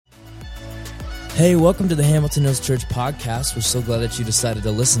Hey, welcome to the Hamilton Hills Church podcast. We're so glad that you decided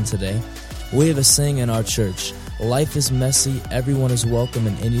to listen today. We have a saying in our church: life is messy, everyone is welcome,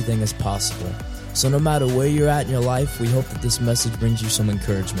 and anything is possible. So no matter where you're at in your life, we hope that this message brings you some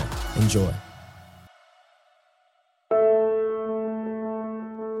encouragement. Enjoy.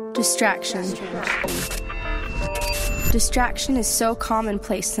 Distraction. Distraction is so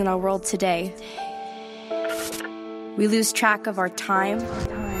commonplace in our world today. We lose track of our time,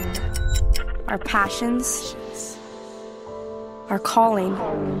 our passions, our calling.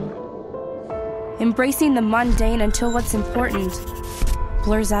 Embracing the mundane until what's important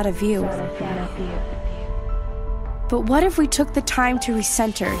blurs out of view. But what if we took the time to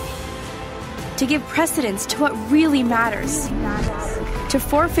recenter, to give precedence to what really matters, to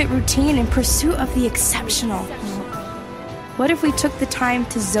forfeit routine in pursuit of the exceptional? What if we took the time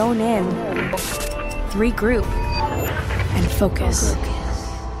to zone in, regroup, and focus?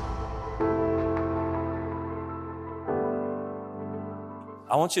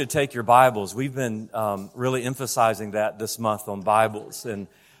 I want you to take your Bibles. We've been really emphasizing that this month on Bibles. And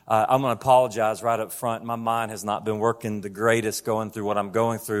I'm going to apologize right up front. My mind has not been working the greatest going through what I'm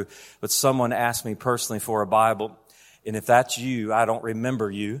going through. But someone asked me personally for a Bible. And if that's you, I don't remember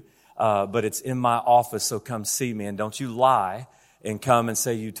you. But it's in my office, so come see me. And don't you lie and come and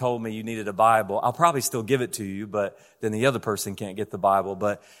say you told me you needed a Bible. I'll probably still give it to you, but then the other person can't get the Bible.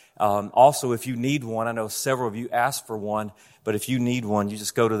 But also, if you need one, I know several of you asked for one. But if you need one, you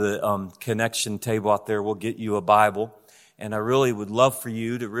just go to the connection table out there. We'll get you a Bible. And I really would love for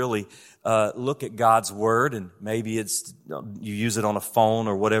you to really look at God's Word. And maybe it's you use it on a phone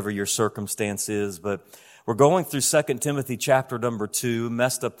or whatever your circumstance is. But we're going through 2 Timothy chapter number 2.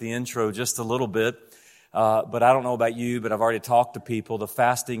 Messed up the intro just a little bit. But I don't know about you, but I've already talked to people. The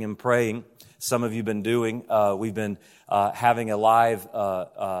fasting and praying some of you have been doing. We've been having a live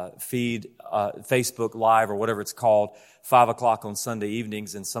feed, Facebook Live or whatever it's called, 5 o'clock on Sunday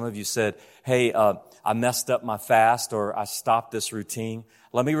evenings. And some of you said, hey, I messed up my fast or I stopped this routine.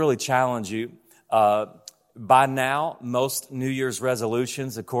 Let me really challenge you. By now, most New Year's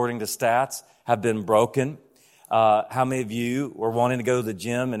resolutions, according to stats, have been broken. How many of you were wanting to go to the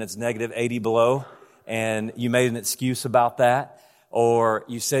gym and it's negative 80 below and you made an excuse about that? Or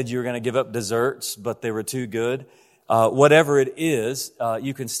you said you were going to give up desserts, but they were too good. Whatever it is,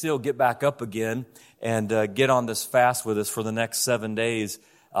 you can still get back up again and get on this fast with us for the next 7 days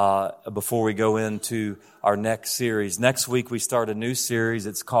before we go into our next series. Next week, we start a new series.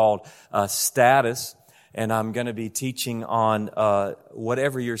 It's called Status, and I'm going to be teaching on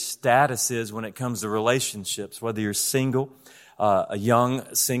whatever your status is when it comes to relationships, whether you're single, a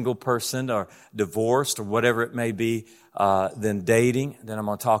young single person, or divorced, or whatever it may be. Then dating. Then I'm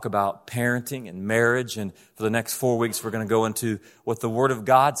going to talk about parenting and marriage. And for the next 4 weeks, we're going to go into what the Word of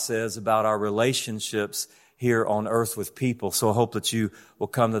God says about our relationships here on earth with people. So I hope that you will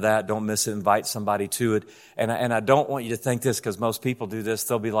come to that. Don't miss it. Invite somebody to it. And I don't want you to think this, because most people do this.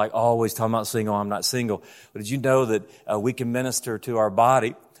 They'll be like, always talking about single. I'm not single. But did you know that we can minister to our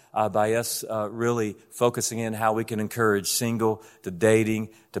body by us really focusing in how we can encourage single to dating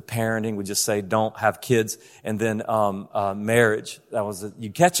to parenting? We just say don't have kids, and then marriage. That was you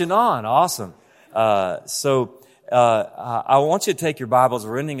catching on. Awesome. So I want you to take your Bibles.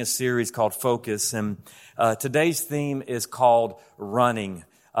 We're ending a series called Focus, and today's theme is called running.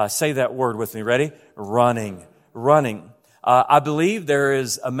 Say that word with me. Ready? Running. Running. I believe there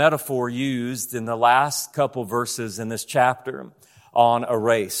is a metaphor used in the last couple verses in this chapter on a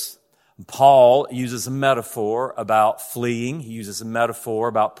race. Paul uses a metaphor about fleeing. He uses a metaphor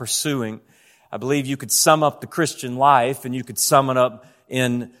about pursuing. I believe you could sum up the Christian life and you could sum it up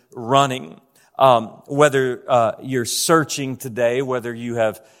in running. Whether you're searching today, whether you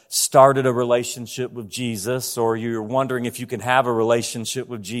have started a relationship with Jesus, or you're wondering if you can have a relationship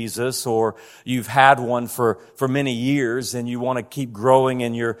with Jesus, or you've had one for many years and you want to keep growing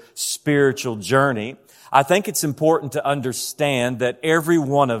in your spiritual journey, I think it's important to understand that every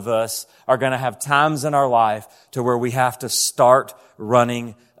one of us are going to have times in our life to where we have to start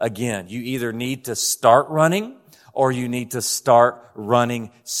running again. You either need to start running or you need to start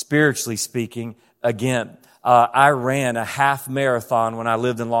running, spiritually speaking, again. I ran a half marathon when I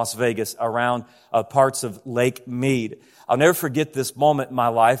lived in Las Vegas around parts of Lake Mead. I'll never forget this moment in my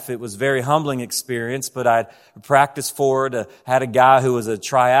life. It was a very humbling experience, but I'd practiced for it. Had a guy who was a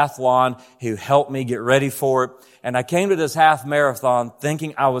triathlon who helped me get ready for it. And I came to this half marathon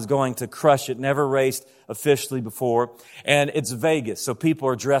thinking I was going to crush it. Never raced officially before. And it's Vegas, so people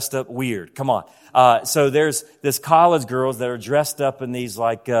are dressed up weird. Come on. So there's this college girls that are dressed up in these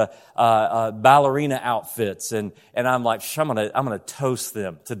like ballerina outfits, and I'm like, I'm gonna toast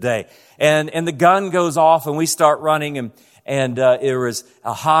them today. And the gun goes off, and we start running, and it was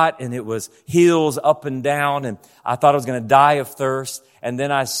hot, and it was heels up and down, and I thought I was going to die of thirst. And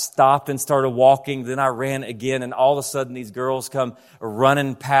then I stopped and started walking. Then I ran again, and all of a sudden these girls come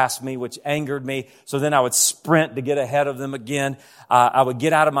running past me, which angered me. So then I would sprint to get ahead of them again. I would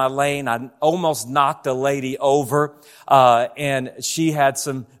get out of my lane. I almost knocked a lady over, and she had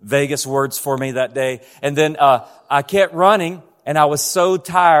some Vegas words for me that day. And then I kept running. And I was so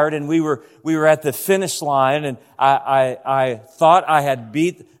tired, and we were at the finish line, and I thought I had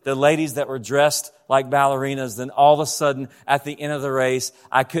beat the ladies that were dressed like ballerinas. Then all of a sudden, at the end of the race,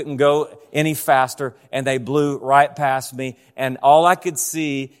 I couldn't go any faster, and they blew right past me. And all I could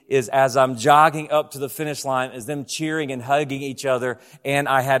see is, as I'm jogging up to the finish line, is them cheering and hugging each other, and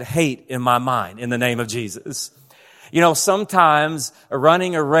I had hate in my mind in the name of Jesus. You know, sometimes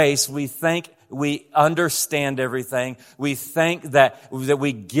running a race, we think we understand everything. We think that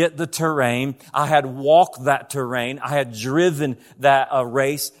we get the terrain. I had walked that terrain. I had driven that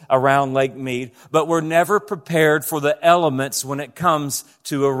race around Lake Mead, but we're never prepared for the elements when it comes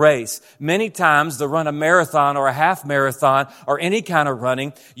to a race. Many times to run a marathon or a half marathon or any kind of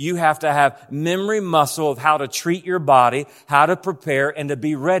running, you have to have memory muscle of how to treat your body, how to prepare, and to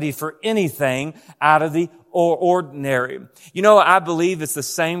be ready for anything out of the ordinary. You know, I believe it's the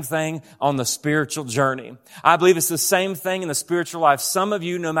same thing on the spiritual journey. I believe it's the same thing in the spiritual life. Some of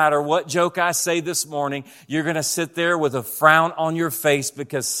you, no matter what joke I say this morning, you're going to sit there with a frown on your face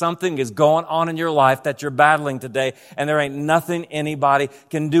because something is going on in your life that you're battling today, and there ain't nothing anybody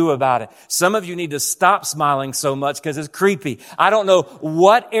can do about it. Some of you need to stop smiling so much because it's creepy. I don't know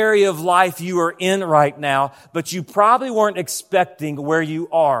what area of life you are in right now, but you probably weren't expecting where you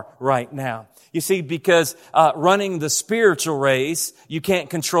are right now. You see, because running the spiritual race, you can't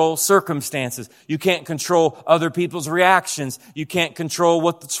control circumstances. You can't control other people's reactions. You can't control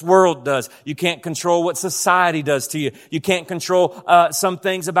what this world does. You can't control what society does to you. You can't control some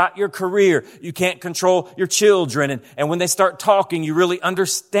things about your career. You can't control your children. And when they start talking, you really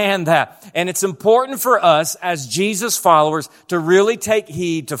understand that. And it's important for us as Jesus followers to really take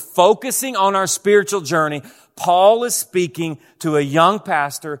heed to focusing on our spiritual journey. Paul is speaking to a young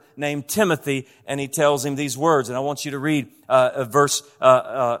pastor named Timothy, and he tells him these words. And I want you to read verse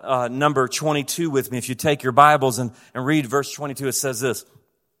number 22 with me. If you take your Bibles and read verse 22, it says this.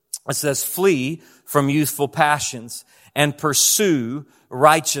 It says, "Flee from youthful passions and pursue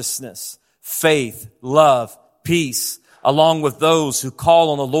righteousness, faith, love, peace, along with those who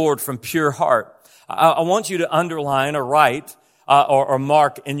call on the Lord from pure heart." I want you to underline or write or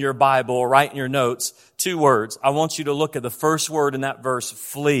mark in your Bible or write in your notes 2 words. I want you to look at the first word in that verse,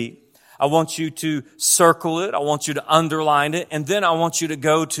 flee. I want you to circle it. I want you to underline it. And then I want you to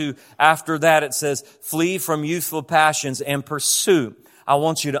go to, after that it says, flee from youthful passions and pursue. I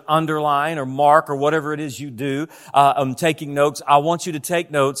want you to underline or mark or whatever it is you do. I'm taking notes. I want you to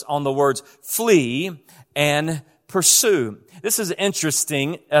take notes on the words flee and pursue. This is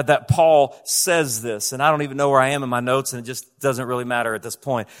interesting that Paul says this, and I don't even know where I am in my notes, and it just doesn't really matter at this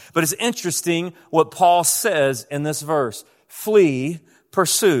point. But it's interesting what Paul says in this verse. Flee,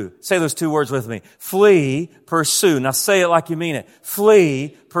 pursue. Say those 2 words with me. Flee, pursue. Now say it like you mean it.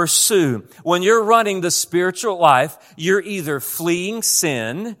 Flee, pursue. When you're running the spiritual life, you're either fleeing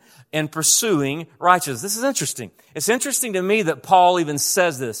sin and pursuing righteousness. This is interesting. It's interesting to me that Paul even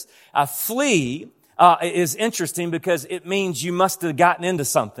says this. Flee is interesting because it means you must have gotten into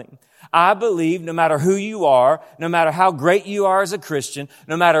something. I believe no matter who you are, no matter how great you are as a Christian,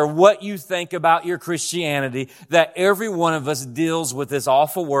 no matter what you think about your Christianity, that every one of us deals with this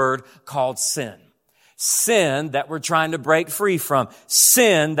awful word called sin. Sin that we're trying to break free from.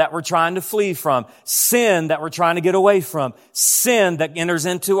 Sin that we're trying to flee from. Sin that we're trying to get away from. Sin that enters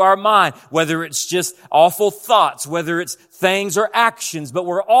into our mind, whether it's just awful thoughts, whether it's things or actions, but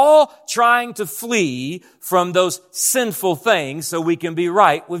we're all trying to flee from those sinful things so we can be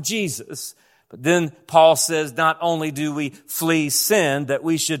right with Jesus. But then Paul says not only do we flee sin, that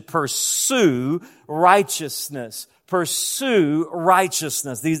we should pursue righteousness. Pursue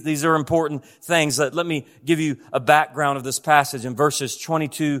righteousness. These are important things. Let me give you a background of this passage in verses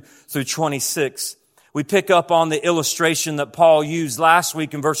 22 through 26. We pick up on the illustration that Paul used last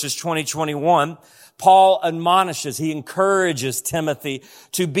week in verses 20-21. Paul admonishes, he encourages Timothy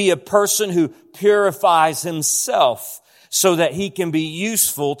to be a person who purifies himself so that he can be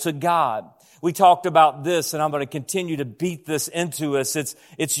useful to God. We talked about this, and I'm going to continue to beat this into us.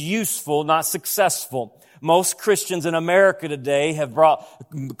 It's useful, not successful. Most Christians in America today have brought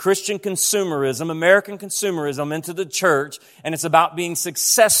Christian consumerism, American consumerism into the church, and it's about being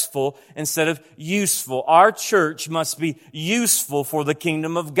successful instead of useful. Our church must be useful for the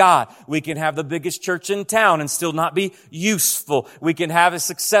kingdom of God. We can have the biggest church in town and still not be useful. We can have a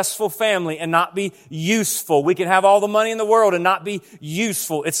successful family and not be useful. We can have all the money in the world and not be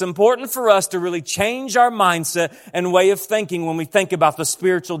useful. It's important for us to really change our mindset and way of thinking when we think about the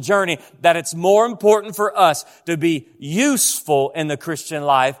spiritual journey, that it's more important for us to be useful in the Christian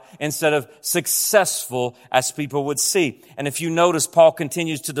life instead of successful, as people would see. And if you notice, Paul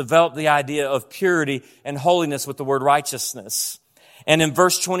continues to develop the idea of purity and holiness with the word righteousness. And in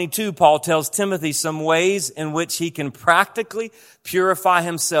verse 22, Paul tells Timothy some ways in which he can practically purify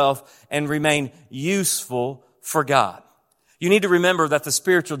himself and remain useful for God. You need to remember that the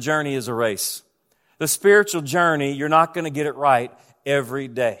spiritual journey is a race. The spiritual journey, you're not going to get it right every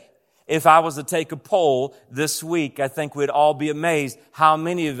day. If I was to take a poll this week, I think we'd all be amazed how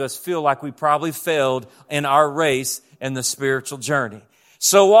many of us feel like we probably failed in our race in the spiritual journey.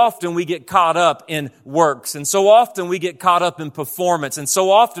 So often we get caught up in works, and so often we get caught up in performance, and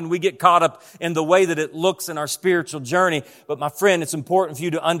so often we get caught up in the way that it looks in our spiritual journey. But my friend, it's important for you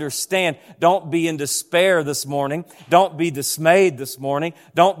to understand, don't be in despair this morning. Don't be dismayed this morning.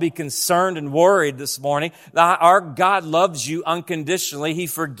 Don't be concerned and worried this morning. Our God loves you unconditionally. He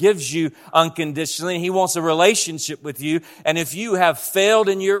forgives you unconditionally, and He wants a relationship with you. And if you have failed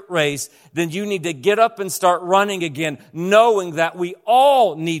in your race, then you need to get up and start running again, knowing that we all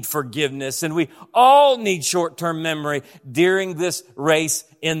need forgiveness and we all need short-term memory during this race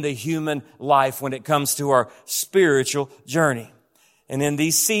in the human life when it comes to our spiritual journey. And in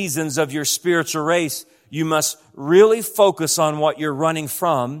these seasons of your spiritual race, you must really focus on what you're running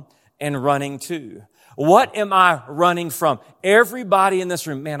from and running to. What am I running from? Everybody in this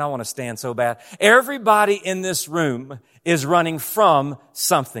room, man, I want to stand so bad. Everybody in this room is running from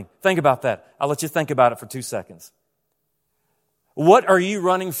something. Think about that. I'll let you think about it for 2 seconds. What are you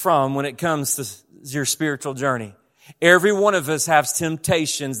running from when it comes to your spiritual journey? Every one of us has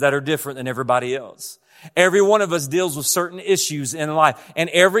temptations that are different than everybody else. Every one of us deals with certain issues in life. And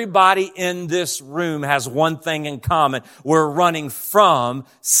everybody in this room has one thing in common. We're running from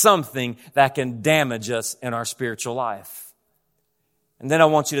something that can damage us in our spiritual life. And then I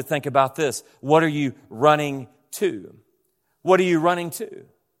want you to think about this. What are you running to? What are you running to?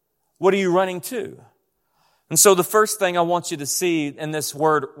 What are you running to? And so the first thing I want you to see in this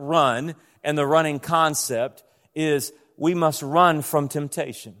word run and the running concept is we must run from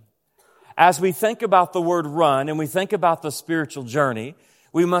temptation. As we think about the word run and we think about the spiritual journey,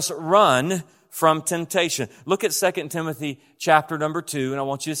 we must run from temptation. Look at 2 Timothy chapter number 2, and I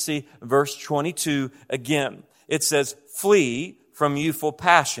want you to see verse 22 again. It says, flee from youthful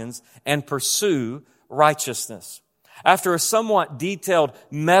passions and pursue righteousness. After a somewhat detailed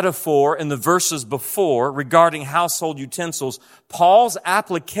metaphor in the verses before regarding household utensils, Paul's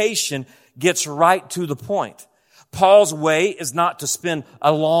application gets right to the point. Paul's way is not to spend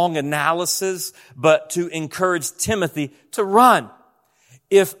a long analysis, but to encourage Timothy to run.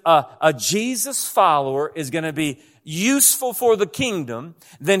 If a Jesus follower is going to be useful for the kingdom,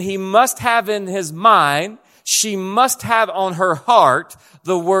 then he must have in his mind, she must have on her heart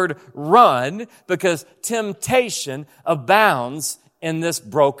the word run, because temptation abounds in this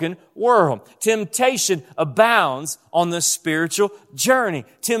broken world. Temptation abounds on the spiritual journey.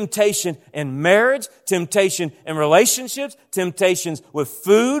 Temptation in marriage, temptation in relationships, temptations with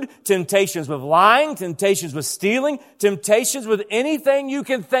food, temptations with lying, temptations with stealing, temptations with anything you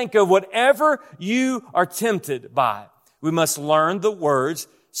can think of, whatever you are tempted by. We must learn the words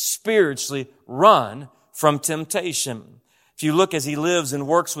spiritually run from temptation. If you look as he lives and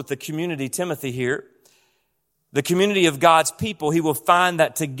works with the community, Timothy here, the community of God's people, he will find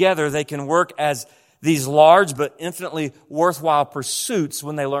that together they can work as these large but infinitely worthwhile pursuits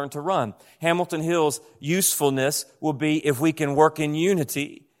when they learn to run. Hamilton Hill's usefulness will be if we can work in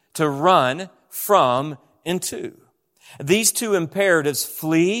unity to run from and to. These two imperatives,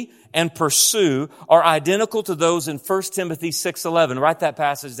 flee and pursue, are identical to those in 1 Timothy 6:11. Write that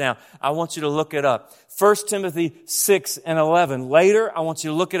passage down. I want you to look it up. 1 Timothy 6:11. Later, I want you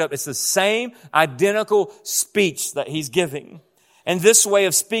to look it up. It's the same identical speech that he's giving. And this way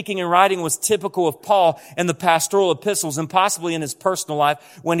of speaking and writing was typical of Paul in the pastoral epistles and possibly in his personal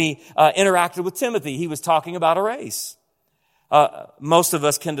life when he interacted with Timothy. He was talking about a race. Most of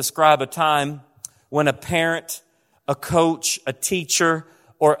us can describe a time when a parent, a coach, a teacher,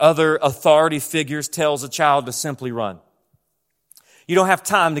 or other authority figures tells a child to simply run. You don't have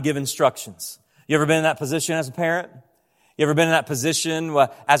time to give instructions. You ever been in that position as a parent? You ever been in that position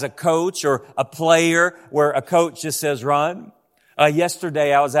as a coach or a player where a coach just says, run?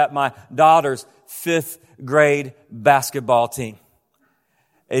 Yesterday, I was at my daughter's 5th grade basketball team.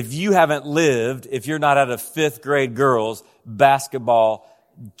 If you haven't lived, if you're not at a 5th grade girls basketball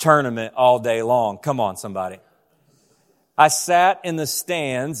tournament all day long, come on, somebody. I sat in the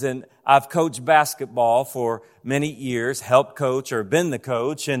stands, and I've coached basketball for many years, helped coach or been the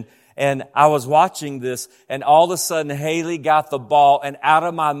coach, and I was watching this, and all of a sudden Haley got the ball, and out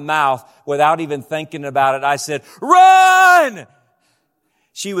of my mouth, without even thinking about it, I said, run!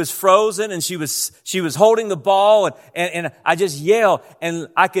 She was frozen, and she was holding the ball, and I just yelled, and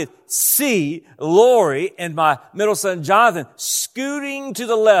I could see Lori and my middle son Jonathan scooting to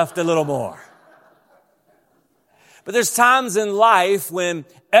the left a little more. But there's times in life when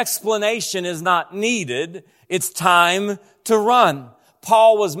explanation is not needed. It's time to run.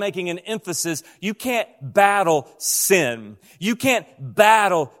 Paul was making an emphasis. You can't battle sin. You can't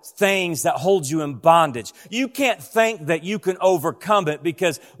battle things that hold you in bondage. You can't think that you can overcome it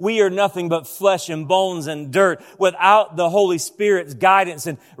because we are nothing but flesh and bones and dirt without the Holy Spirit's guidance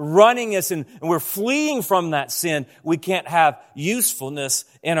and running us, and we're fleeing from that sin. We can't have usefulness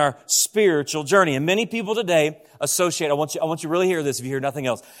in our spiritual journey. And many people today associate, I want you to really hear this if you hear nothing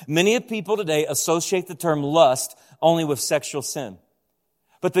else. Many people today associate the term lust only with sexual sin.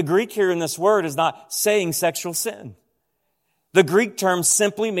 But the Greek here in this word is not saying sexual sin. The Greek term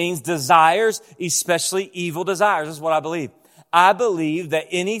simply means desires, especially evil desires. This is what I believe. I believe that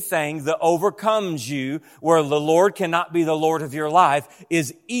anything that overcomes you where the Lord cannot be the Lord of your life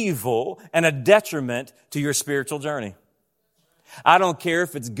is evil and a detriment to your spiritual journey. I don't care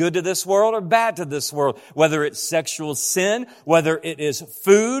if it's good to this world or bad to this world, whether it's sexual sin, whether it is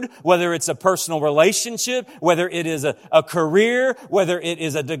food, whether it's a personal relationship, whether it is a career, whether it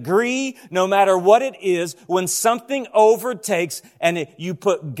is a degree, no matter what it is, when something overtakes and you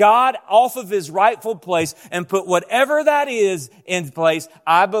put God off of His rightful place and put whatever that is in place,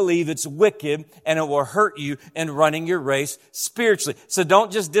 I believe it's wicked and it will hurt you in running your race spiritually. So don't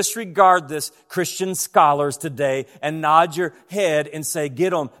just disregard this, Christian scholars today, and nod your head and say,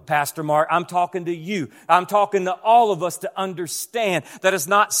 get on, Pastor Mark. I'm talking to you. I'm talking to all of us to understand that it's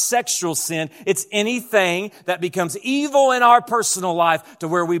not sexual sin. It's anything that becomes evil in our personal life to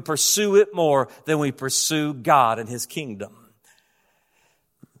where we pursue it more than we pursue God and His kingdom.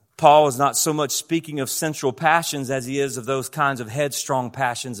 Paul is not so much speaking of sensual passions as he is of those kinds of headstrong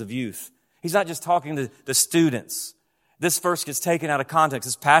passions of youth. He's not just talking to the students. This verse gets taken out of context.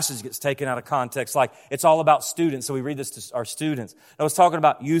 This passage gets taken out of context. Like it's all about students, so we read this to our students. No, it's talking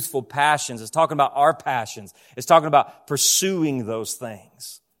about youthful passions. It's talking about our passions. It's talking about pursuing those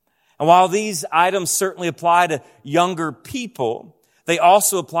things. And while these items certainly apply to younger people, they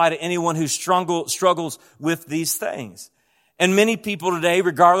also apply to anyone who struggles with these things. And many people today,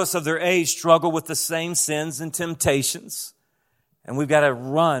 regardless of their age, struggle with the same sins and temptations. And we've got to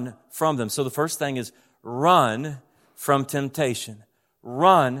run from them. So the first thing is run from temptation.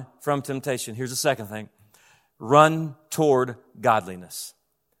 Run from temptation. Here's the second thing. Run toward godliness.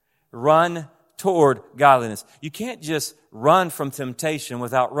 Run toward godliness. You can't just run from temptation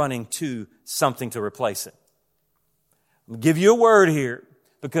without running to something to replace it. I'll give you a word here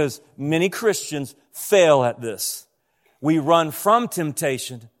because many Christians fail at this. We run from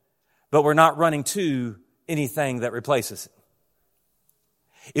temptation, but we're not running to anything that replaces it.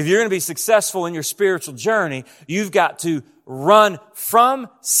 If you're going to be successful in your spiritual journey, you've got to run from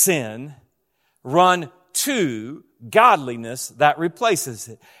sin, run to godliness that replaces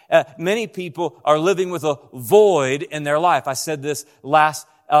it. Many people are living with a void in their life. I said this last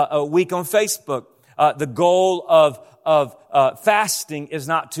week on Facebook. The goal of fasting is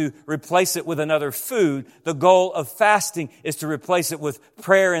not to replace it with another food. The goal of fasting is to replace it with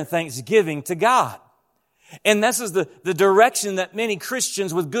prayer and thanksgiving to God. And this is the direction that many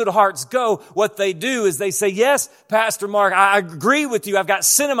Christians with good hearts go. What they do is they say, yes, Pastor Mark, I agree with you. I've got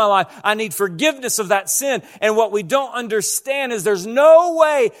sin in my life. I need forgiveness of that sin. And what we don't understand is there's no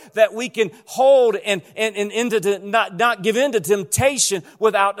way that we can hold and not give in to temptation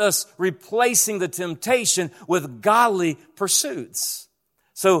without us replacing the temptation with godly pursuits.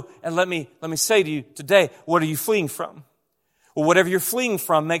 So, and let me say to you today, what are you fleeing from? Well, whatever you're fleeing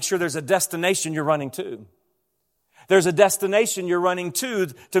from, make sure there's a destination you're running to. There's a destination you're running to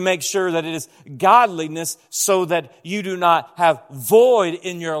make sure that it is godliness so that you do not have void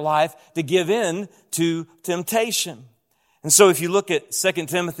in your life to give in to temptation. And so if you look at 2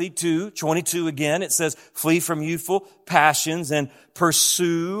 Timothy 2:22 again, it says, flee from youthful passions and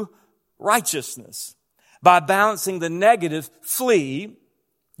pursue righteousness. By balancing the negative, flee,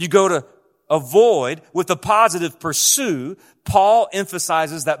 you go to avoid, with the positive, pursue. Paul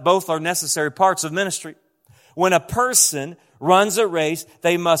emphasizes that both are necessary parts of ministry. When a person runs a race,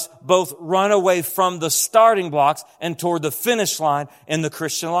 they must both run away from the starting blocks and toward the finish line in the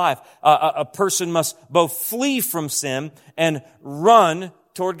Christian life. A person must both flee from sin and run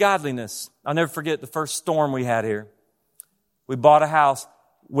toward godliness. I'll never forget the first storm we had here. We bought a house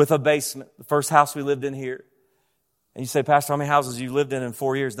with a basement, the first house we lived in here. And you say, Pastor, how many houses you lived in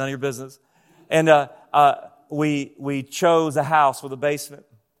 4 years? None of your business. And we chose a house with a basement.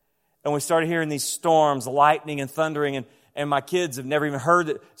 And we started hearing these storms, lightning and thundering, and my kids have never even heard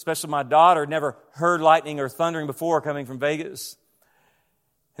it, especially my daughter, never heard lightning or thundering before coming from Vegas.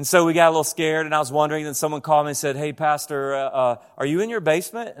 And so we got a little scared, and I was wondering, then someone called me and said, hey, Pastor, are you in your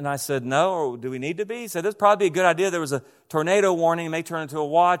basement? And I said, no, or do we need to be? He said, this would probably be a good idea. There was a tornado warning, it may turn into a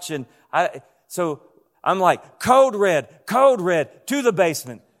watch. And so I'm like, code red, to the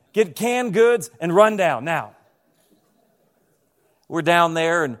basement. Get canned goods and run down now. We're down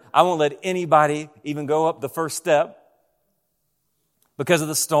there, and I won't let anybody even go up the first step because of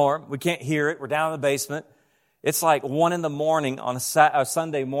the storm. We can't hear it. We're down in the basement. It's like 1 a.m. on a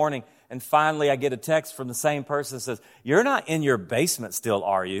Sunday morning, and finally I get a text from the same person that says, you're not in your basement still,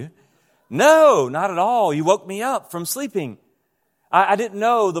 are you? No, not at all. You woke me up from sleeping. I didn't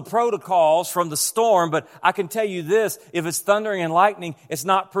know the protocols from the storm, but I can tell you this, if it's thundering and lightning, it's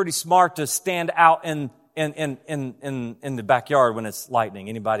not pretty smart to stand out in the backyard when it's lightning.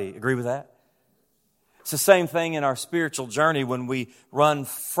 Anybody agree with that? It's the same thing in our spiritual journey. When we run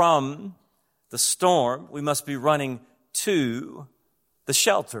from the storm, we must be running to the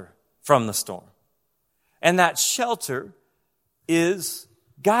shelter from the storm. And that shelter is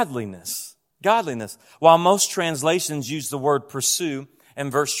godliness. Godliness. While most translations use the word pursue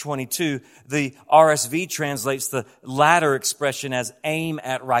in verse 22, the RSV translates the latter expression as aim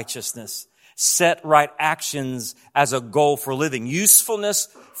at righteousness. Set right actions as a goal for living. Usefulness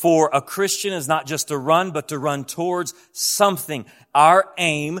for a Christian is not just to run, but to run towards something. Our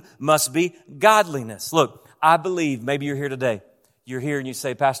aim must be godliness. Look, I believe, maybe you're here today. You're here and you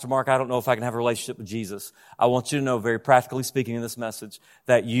say, Pastor Mark, I don't know if I can have a relationship with Jesus. I want you to know, very practically speaking in this message,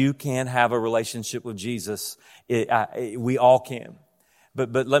 that you can have a relationship with Jesus. We all can.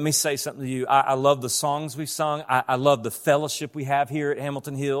 But let me say something to you. I love the songs we've sung. I love the fellowship we have here at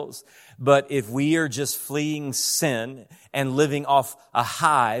Hamilton Hills. But if we are just fleeing sin and living off a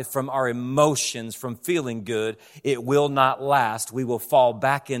high from our emotions, from feeling good, it will not last. We will fall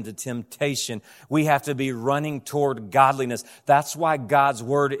back into temptation. We have to be running toward godliness. That's why God's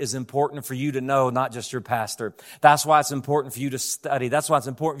Word is important for you to know, not just your pastor. That's why it's important for you to study. That's why it's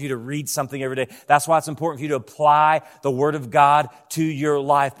important for you to read something every day. That's why it's important for you to apply the Word of God to your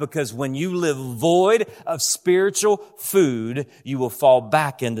life. Because when you live void of spiritual food, you will fall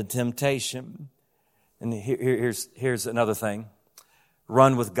back into temptation. And here's another thing.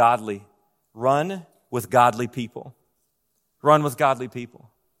 Run with godly people. Run with godly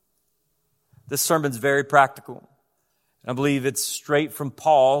people. This sermon's very practical. I believe it's straight from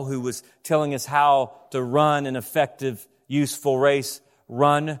Paul, who was telling us how to run an effective, useful race.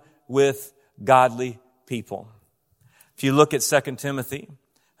 Run with godly people. If you look at 2 Timothy,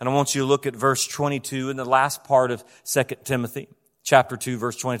 and I want you to look at verse 22 in the last part of 2 Timothy. Chapter 2,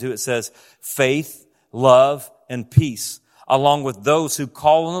 verse 22, it says, faith, love, and peace, along with those who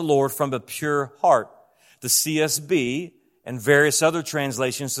call on the Lord from a pure heart. The CSB and various other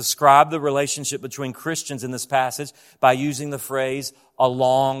translations describe the relationship between Christians in this passage by using the phrase,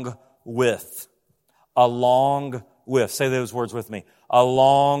 along with. Along with. Say those words with me.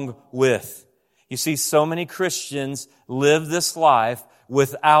 Along with. You see, so many Christians live this life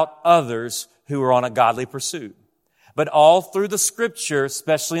without others who are on a godly pursuit. But all through the Scripture,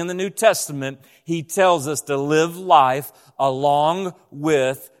 especially in the New Testament, He tells us to live life along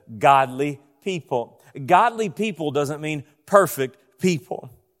with godly people. Godly people doesn't mean perfect people.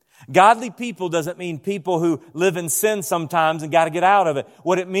 Godly people doesn't mean people who live in sin sometimes and got to get out of it.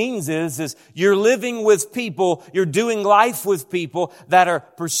 What it means is you're living with people, you're doing life with people that are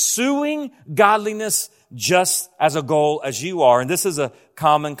pursuing godliness just as a goal as you are. And this is a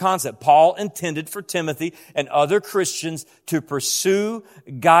common concept. Paul intended for Timothy and other Christians to pursue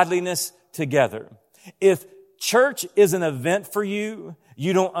godliness together. If church is an event for you,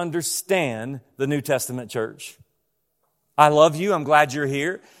 you don't understand the New Testament church. I love you. I'm glad you're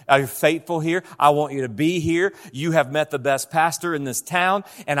here. You're faithful here. I want you to be here. You have met the best pastor in this town,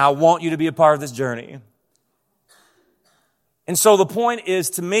 and I want you to be a part of this journey. And so the point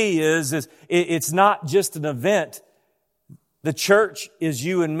is, to me, is it's not just an event. The church is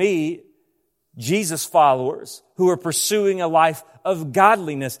you and me Jesus followers who are pursuing a life of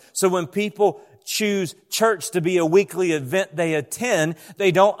godliness. So when people choose church to be a weekly event they attend,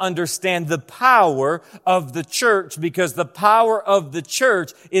 they don't understand the power of the church, because the power of the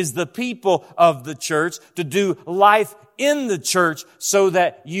church is the people of the church to do life in the church so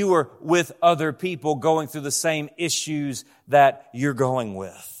that you are with other people going through the same issues that you're going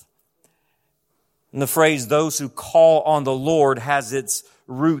with. And the phrase, those who call on the Lord, has its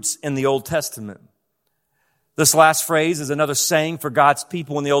roots in the Old Testament. This last phrase is another saying for God's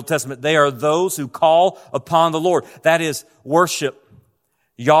people in the Old Testament. They are those who call upon the Lord. That is, worship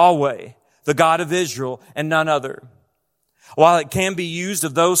Yahweh, the God of Israel, and none other. While it can be used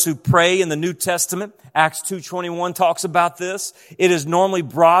of those who pray in the New Testament, Acts 2:21 talks about this, it is normally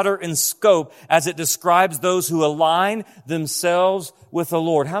broader in scope as it describes those who align themselves with the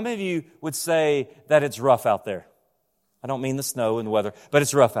Lord. How many of you would say that it's rough out there? I don't mean the snow and the weather, but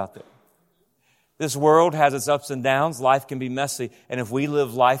it's rough out there. This world has its ups and downs. Life can be messy. And if we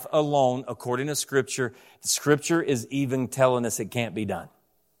live life alone, according to Scripture, Scripture is even telling us it can't be done.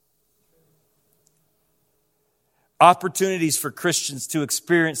 Opportunities for Christians to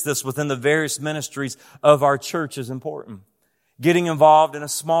experience this within the various ministries of our church is important. Getting involved in a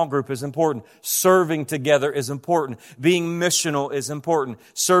small group is important. Serving together is important. Being missional is important.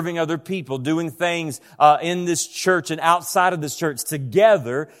 Serving other people, doing things in this church and outside of this church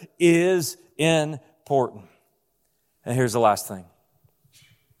together is important. And here's the last thing.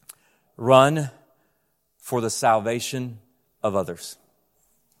 Run for the salvation of others.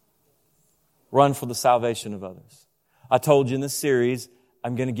 Run for the salvation of others. I told you in this series,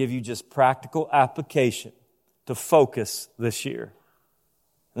 I'm going to give you just practical application to focus this year.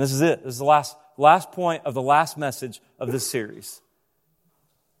 And this is it. This is the last point of the last message of this series.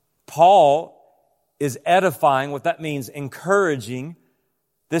 Paul is edifying, what that means, encouraging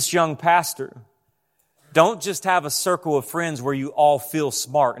this young pastor. Don't just have a circle of friends where you all feel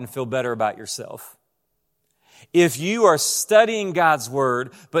smart and feel better about yourself. If you are studying God's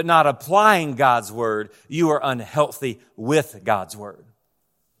Word but not applying God's Word, you are unhealthy with God's Word.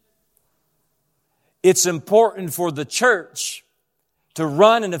 It's important for the church to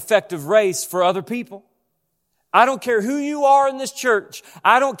run an effective race for other people. I don't care who you are in this church.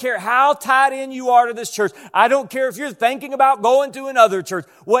 I don't care how tied in you are to this church. I don't care if you're thinking about going to another church.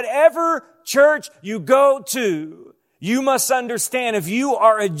 Whatever church you go to, you must understand, if you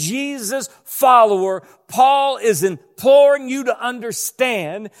are a Jesus follower, Paul is imploring you to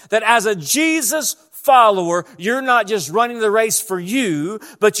understand that as a Jesus follower, you're not just running the race for you,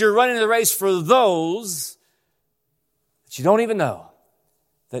 but you're running the race for those that you don't even know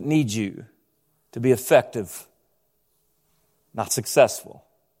that need you to be effective. Not successful,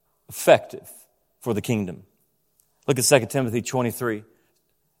 effective for the kingdom. Look at 2 Timothy 23.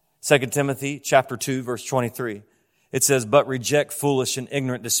 2 Timothy chapter 2, verse 23. It says, but reject foolish and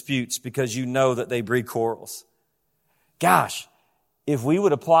ignorant disputes because you know that they breed quarrels. Gosh, if we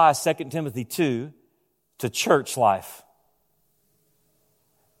would apply 2 Timothy 2 to church life,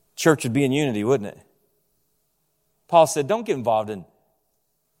 church would be in unity, wouldn't it? Paul said, don't get involved in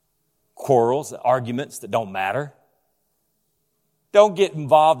quarrels, arguments that don't matter. Don't get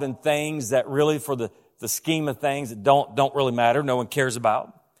involved in things that really, for the scheme of things, that don't really matter, no one cares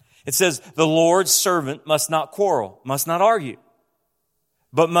about. It says, the Lord's servant must not quarrel, must not argue,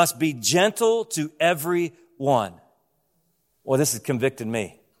 but must be gentle to every one. Well, this has convicted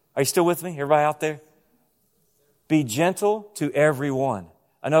me. Are you still with me? Everybody out there? Be gentle to every one.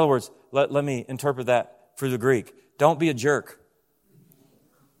 In other words, let me interpret that through the Greek. Don't be a jerk.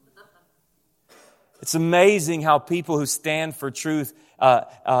 It's amazing how people who stand for truth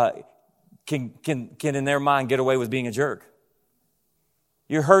can in their mind get away with being a jerk.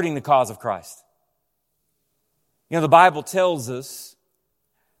 You're hurting the cause of Christ. You know, the Bible tells us,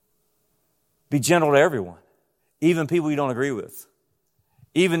 be gentle to everyone, even people you don't agree with,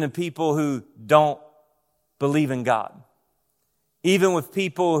 even the people who don't believe in God, even with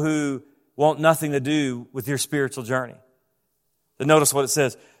people who want nothing to do with your spiritual journey. But notice what it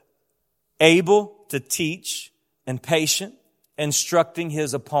says, able to teach and patient, instructing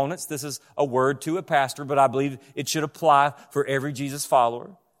his opponents. This is a word to a pastor, but I believe it should apply for every Jesus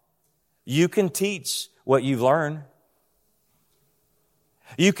follower. You can teach what you've learned.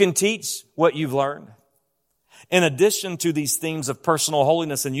 You can teach what you've learned. In addition to these themes of personal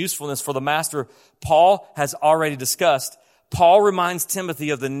holiness and usefulness for the master, Paul has already discussed. Paul reminds Timothy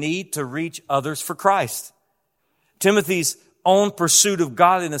of the need to reach others for Christ. Timothy's own pursuit of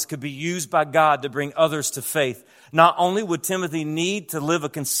godliness could be used by God to bring others to faith. Not only would Timothy need to live a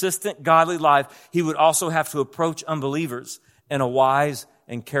consistent godly life, he would also have to approach unbelievers in a wise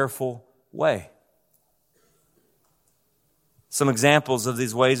and careful way. Some examples of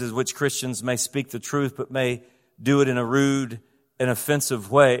these ways in which Christians may speak the truth but may do it in a rude and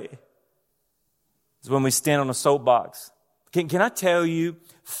offensive way is when we stand on a soapbox. Can I tell you,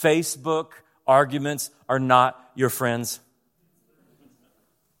 Facebook arguments are not your friends.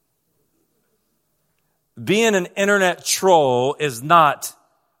 Being an internet troll is not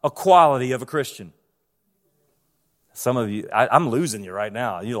a quality of a Christian. Some of you, I'm losing you right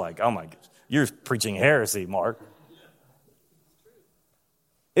now. You're like, oh my gosh, you're preaching heresy, Mark.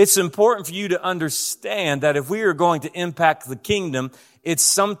 It's important for you to understand that if we are going to impact the kingdom, it's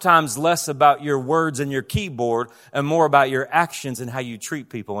sometimes less about your words and your keyboard and more about your actions and how you treat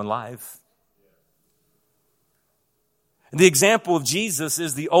people in life. The example of Jesus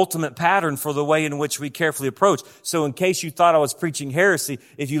is the ultimate pattern for the way in which we carefully approach. So in case you thought I was preaching heresy,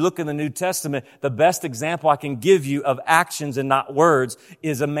 if you look in the New Testament, the best example I can give you of actions and not words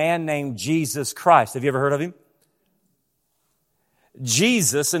is a man named Jesus Christ. Have you ever heard of him?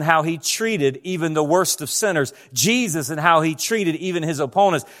 Jesus and how he treated even the worst of sinners. Jesus and how he treated even his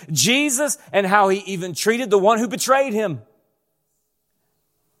opponents. Jesus and how he even treated the one who betrayed him.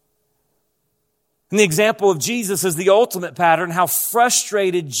 And the example of Jesus is the ultimate pattern, how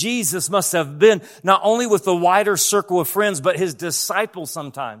frustrated Jesus must have been, not only with the wider circle of friends, but his disciples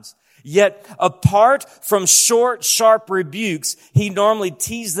sometimes. Yet, apart from short, sharp rebukes, he normally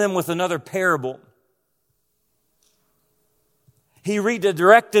teased them with another parable. He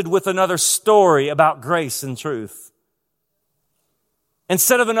redirected with another story about grace and truth.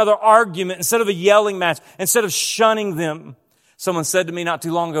 Instead of another argument, instead of a yelling match, instead of shunning them. Someone said to me not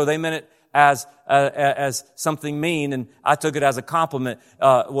too long ago, they meant it as something mean, and I took it as a compliment.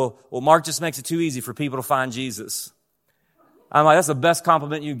 Well, Mark just makes it too easy for people to find Jesus. I'm like, that's the best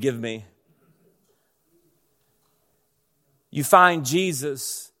compliment you give me. You find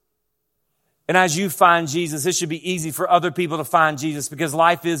Jesus. And as you find Jesus, it should be easy for other people to find Jesus because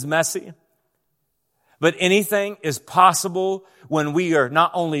life is messy. But anything is possible when we are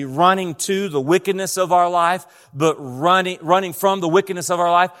not only running to the wickedness of our life, but running from the wickedness of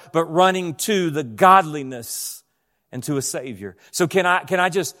our life, but running to the godliness and to a Savior. So can I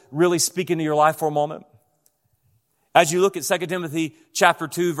just really speak into your life for a moment? As you look at 2 Timothy chapter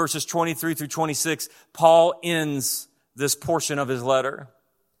 2, verses 23 through 26, Paul ends this portion of his letter.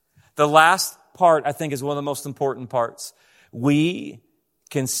 The last part, I think, is one of the most important parts. We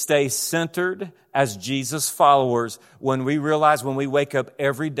can stay centered as Jesus followers when we realize when we wake up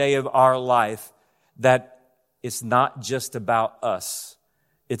every day of our life that it's not just about us.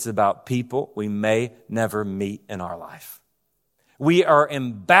 It's about people we may never meet in our life. We are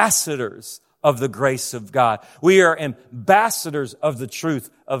ambassadors of the grace of God. We are ambassadors of the truth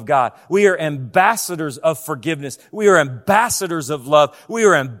of God. We are ambassadors of forgiveness. We are ambassadors of love. We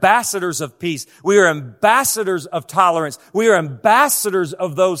are ambassadors of peace. We are ambassadors of tolerance. We are ambassadors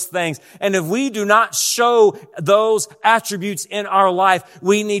of those things. And if we do not show those attributes in our life,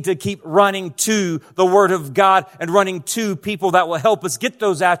 we need to keep running to the Word of God and running to people that will help us get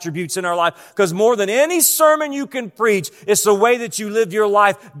those attributes in our life. Because more than any sermon you can preach, it's the way that you live your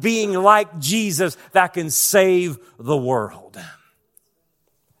life being like Jesus that can save the world.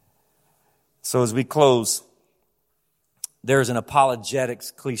 So as we close, there's an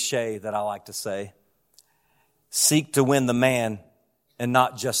apologetics cliche that I like to say. Seek to win the man and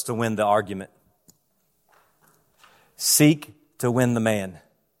not just to win the argument. Seek to win the man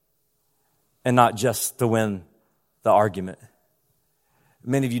and not just to win the argument.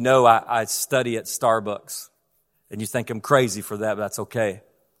 Many of you know I study at Starbucks, and you think I'm crazy for that, but that's okay.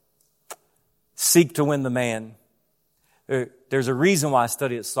 Seek to win the man. There's a reason why I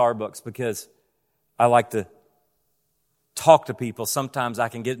study at Starbucks, because I like to talk to people. Sometimes I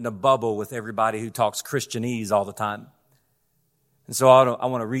can get in a bubble with everybody who talks Christianese all the time. And so I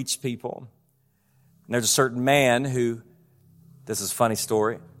want to reach people. And there's a certain man who, this is a funny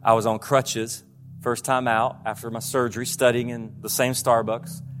story, I was on crutches first time out after my surgery studying in the same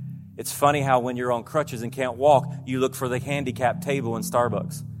Starbucks. It's funny how when you're on crutches and can't walk, you look for the handicap table in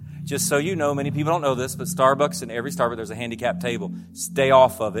Starbucks. Just so you know, many people don't know this, but Starbucks, in every Starbucks, there's a handicap table. Stay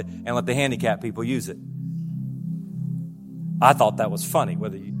off of it and let the handicap people use it. I thought that was funny.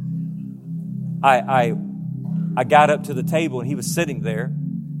 I got up to the table and he was sitting there,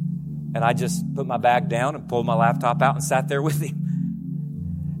 and I just put my bag down and pulled my laptop out and sat there with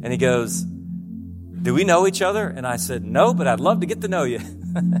him. And he goes, "Do we know each other?" And I said, "No, but I'd love to get to know you."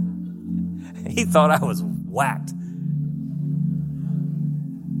 He thought I was whacked.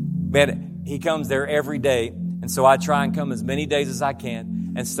 Man, he comes there every day, and so I try and come as many days as I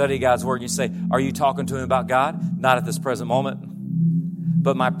can and study God's Word. And you say, are you talking to him about God? Not at this present moment.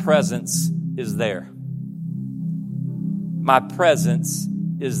 but my presence is there. My presence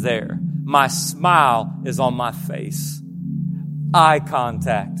is there. My smile is on my face. Eye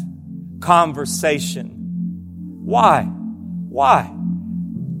contact. Conversation. Why? Why?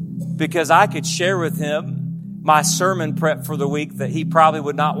 Because I could share with him my sermon prep for the week that he probably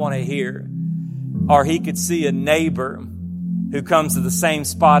would not want to hear. Or he could see a neighbor who comes to the same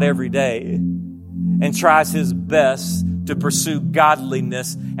spot every day and tries his best to pursue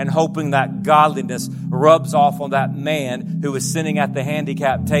godliness and hoping that godliness rubs off on that man who is sitting at the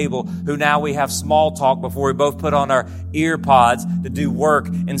handicap table, who now we have small talk before we both put on our ear pods to do work.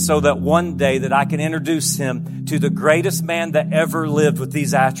 And so that one day that I can introduce him to the greatest man that ever lived with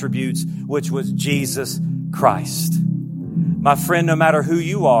these attributes, which was Jesus Christ. My friend, no matter who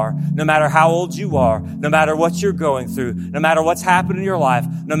you are, no matter how old you are, no matter what you're going through, no matter what's happened in your life,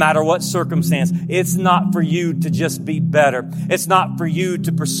 no matter what circumstance, it's not for you to just be better. It's not for you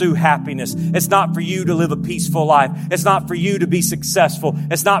to pursue happiness. It's not for you to live a peaceful life. It's not for you to be successful.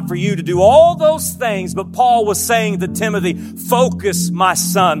 It's not for you to do all those things. But Paul was saying to Timothy, focus, my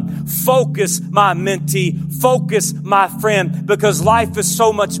son, focus, my mentee, focus, my friend, because life is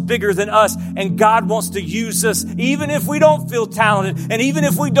so much bigger than us, and God wants to use us even if we don't feel talented, and even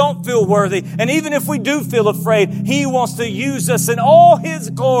if we don't feel worthy, and even if we do feel afraid. He wants to use us in all His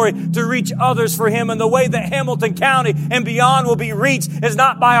glory to reach others for Him. And the way that Hamilton County and beyond will be reached is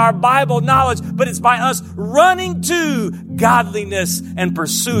not by our Bible knowledge, but it's by us running to godliness and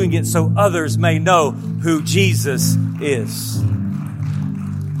pursuing it so others may know who Jesus is.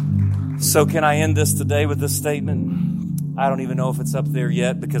 So can I end this today with this statement? I don't even know if it's up there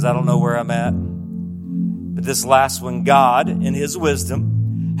yet because I don't know where I'm at. But this last one, God, in His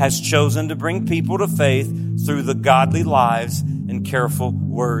wisdom, has chosen to bring people to faith through the godly lives and careful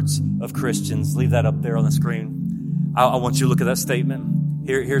words of Christians. Leave that up there on the screen. I want you to look at that statement.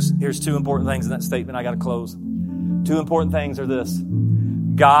 Here's two important things in that statement. I got to close. Two important things are this.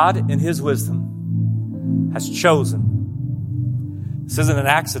 God, in His wisdom, has chosen. This isn't an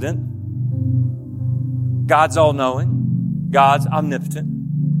accident. God's all-knowing. God's omnipotent.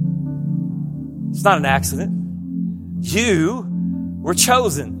 It's not an accident. You were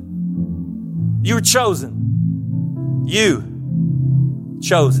chosen. You were chosen. You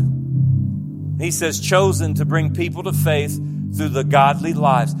chosen. He says chosen to bring people to faith through the godly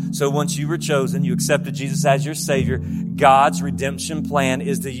lives. So once you were chosen, you accepted Jesus as your Savior, God's redemption plan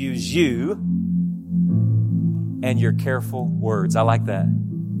is to use you and your careful words. I like that.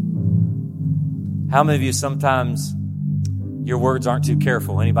 How many of you sometimes your words aren't too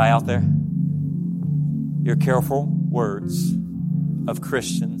careful? Anybody out there? Your careful words of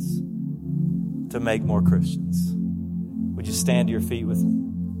Christians to make more Christians. Would you stand to your feet with me?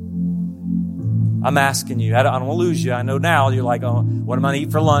 I'm asking you. I don't want to lose you. I know now you're like, oh, what am I going to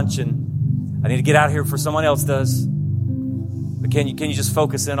eat for lunch? And I need to get out of here before someone else does. But can you just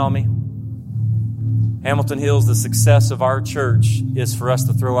focus in on me? Hamilton Hills, the success of our church is for us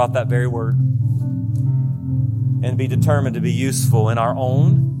to throw out that very word and be determined to be useful in our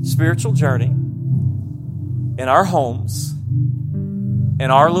own spiritual journey, in our homes, in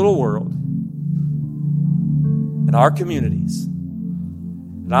our little world, in our communities.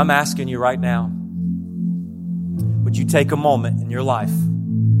 And I'm asking you right now, would you take a moment in your life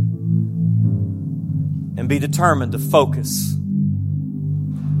and be determined to focus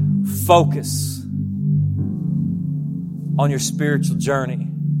on your spiritual journey,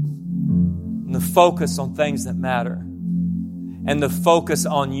 and the focus on things that matter, and the focus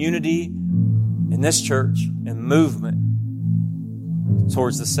on unity in this church and movement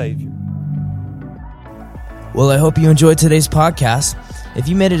towards the Savior. Well, I hope you enjoyed today's podcast. If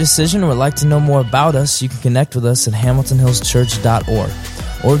you made a decision or would like to know more about us, you can connect with us at hamiltonhillschurch.org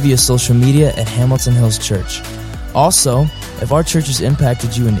or via social media at Hamilton Hills Church. Also, if our church has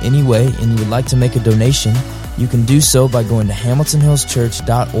impacted you in any way and you would like to make a donation, you can do so by going to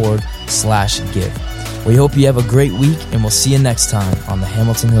hamiltonhillschurch.org/give. We hope you have a great week, and we'll see you next time on the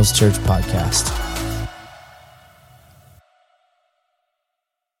Hamilton Hills Church Podcast.